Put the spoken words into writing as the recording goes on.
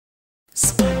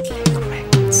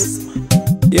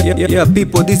Yeah,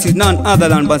 people, this is none other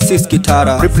than Cisski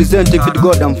representing with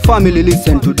God and family.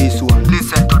 Listen to this one.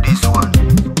 Listen to this one.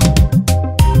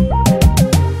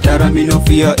 Tara, me no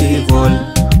fear evil.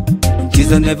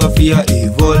 Jesus never fear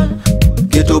evil.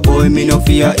 Ghetto boy, me no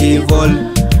fear evil.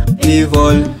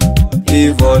 Evil.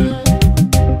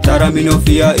 Tara, me no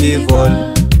fear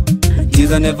evil.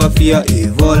 Jesus never fear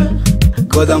evil.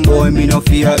 God and boy, me no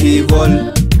fear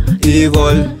evil.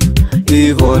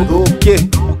 Okay,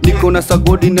 niko na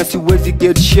sagodi na siwezi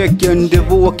get shaken.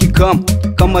 Devo wakikam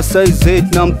kama size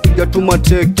 8 na mpiga tu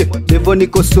mateke. Devo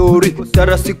niko sorry,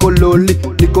 Tara siko loli.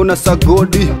 Niko na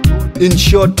sagodi, in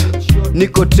short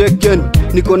niko taken.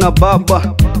 Niko na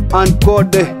baba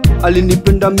ankode,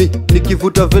 alinipenda mi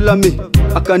nikivuta vela mi,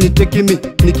 akaniteki mi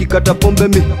nikikata pombe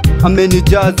mi,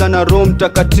 amenijaza na Roho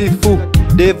Mtakatifu.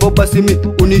 Devo basi mi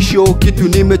unishow kitu,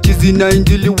 nimechizi na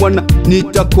injili wana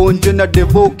nitakonje na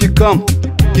Devo kikam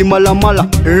kimalamala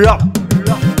rap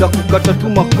takukata tu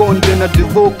makonde. Na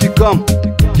Devo kikam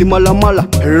kimalamala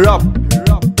rap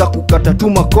takukata tu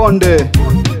makonde.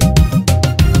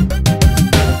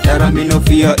 Tara, me no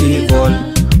fear evil.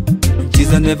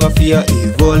 Jesus never fear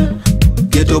evil.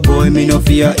 Ghetto boy, me no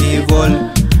fear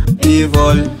evil.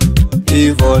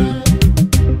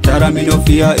 Tara, me no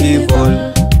fear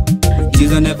evil.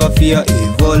 Jesus never fear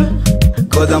evil.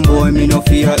 God and boy, me no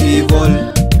fear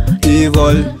evil.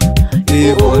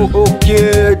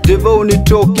 Okay, Devo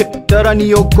unitoke, Tara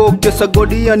niokoke,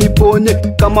 sagodi ya niponye.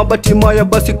 Kama Batimaya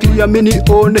basi clear mini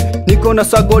one. Niko na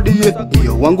sagodi ye,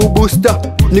 niyo wangu booster.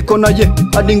 Niko na ye,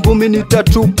 hadi ngumi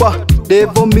nitatupa.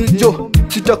 Devo mijo,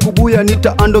 sitakubuya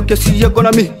nitaandoke si yako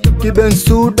na mi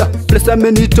kibensuda. Plesa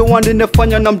menito wande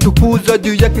nefanya na mtukuza.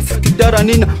 Juu yake sikitara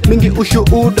nina mingi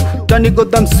ushuuda. Tani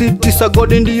Gotham City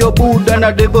sagodi ndiyo Buda.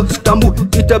 Na Devo stambu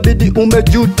itabidi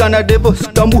umejuta. Na Devo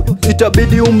stambu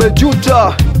itabidi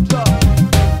umejuta.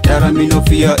 Tara, me no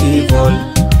fear evil.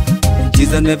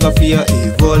 Jesus never fear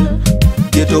evil.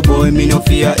 Ghetto boy, me no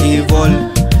fear evil.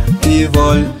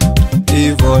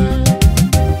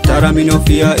 Tara, me no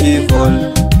fear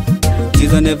evil.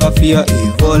 Jesus never fear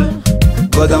evil.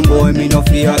 God and boy, me no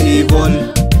fear evil.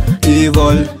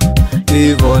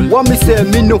 What me say,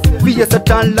 me no fear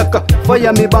Satan like a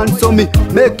fire me ban so me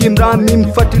make him run me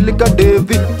fighting like a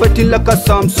David, fighting like a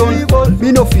Samson.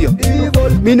 Me no fear,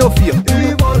 me no fear,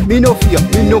 me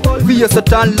no fear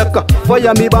Satan like a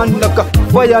fire me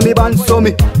ban so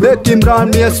me make him run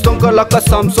me stronger like a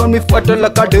Samson. Me fighting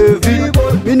like a David.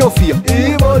 Me no fear,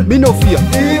 me no fear,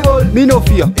 me no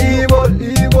fear.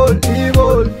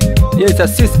 Yes, a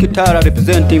Cisski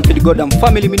representing for the God and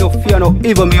family. Me no fear no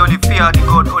evil, me only fear the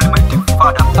God Almighty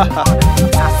Father.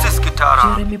 Cisski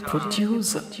Jeremy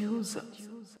producer.